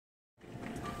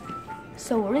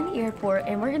So we're in the airport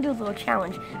and we're gonna do a little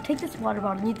challenge. Take this water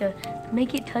bottle, you need to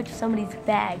make it touch somebody's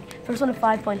bag. First one to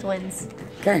 5 points wins.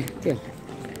 Okay, deal.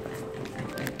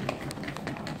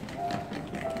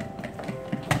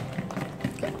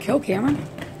 Go, Cameron.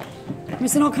 I'm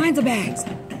missing all kinds of bags.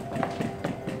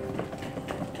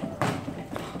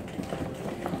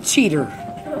 Cheater.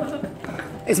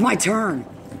 It's my turn.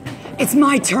 It's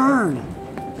my turn.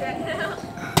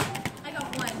 I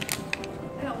got one.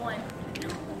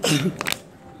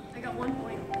 I got 1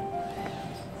 point.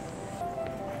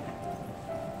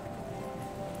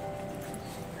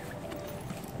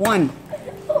 One.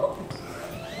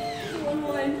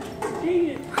 1-1. Dang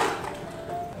it.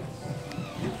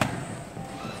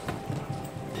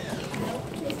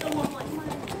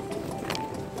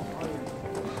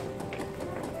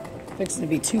 Fixing to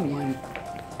be 2-1.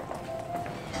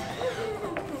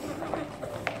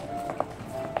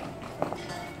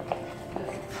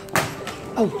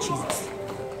 Oh, Jesus.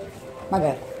 My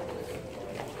bad.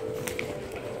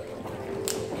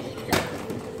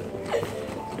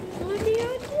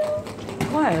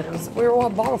 What? We were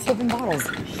all flipping bottles.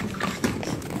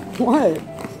 What?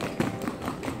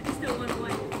 Still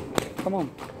 1-1. Come on.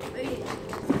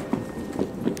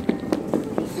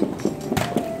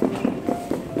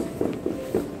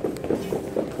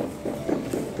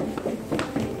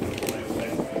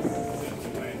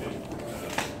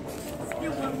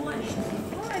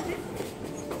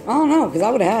 I don't know, because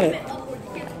I would have had it.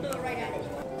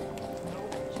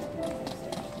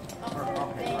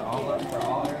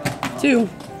 2.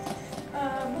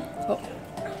 Oh.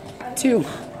 2.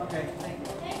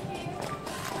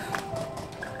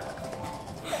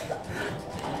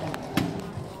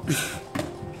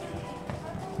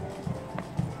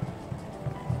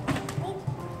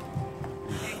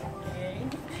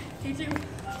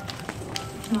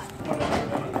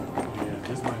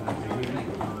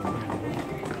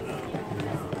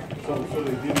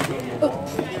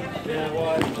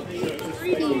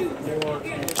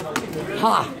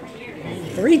 Ha!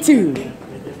 3-2.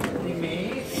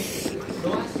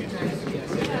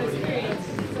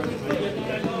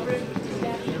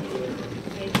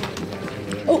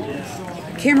 Oh,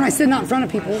 Cameron, I said not in front of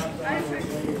people.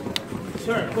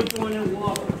 Sir, put the one in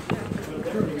water.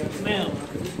 Ma'am,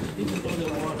 he can throw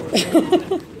that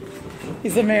water. He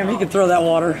said, ma'am, he can throw that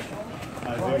water.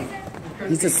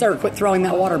 He said, sir, quit throwing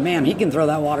that water. Ma'am, he can throw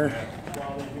that water.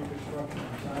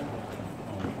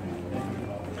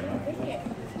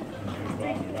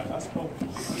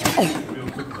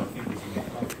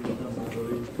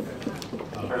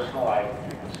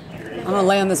 I'm gonna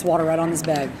lay on this water right on this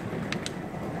bag.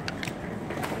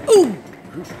 Ooh!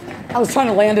 I was trying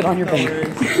to land it on your bag.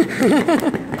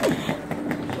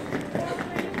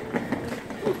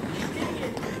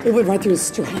 It went right through his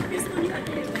straw.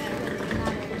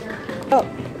 Oh.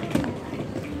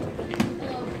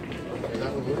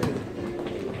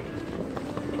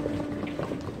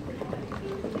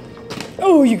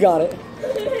 Oh, you got it.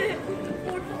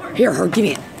 Here, give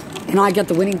me it. And I get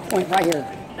the winning point right here.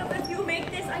 No, if you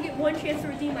make this, I get 1 chance to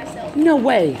redeem myself. No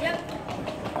way. Yep.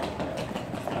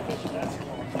 If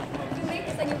you make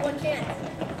this, I get 1 chance.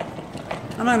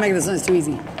 I'm not making this one. It's too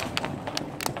easy.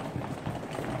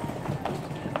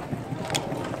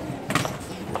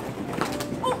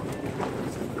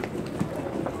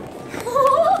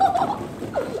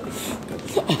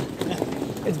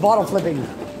 It's bottle flipping.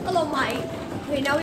 Hello, Mike. Wait, now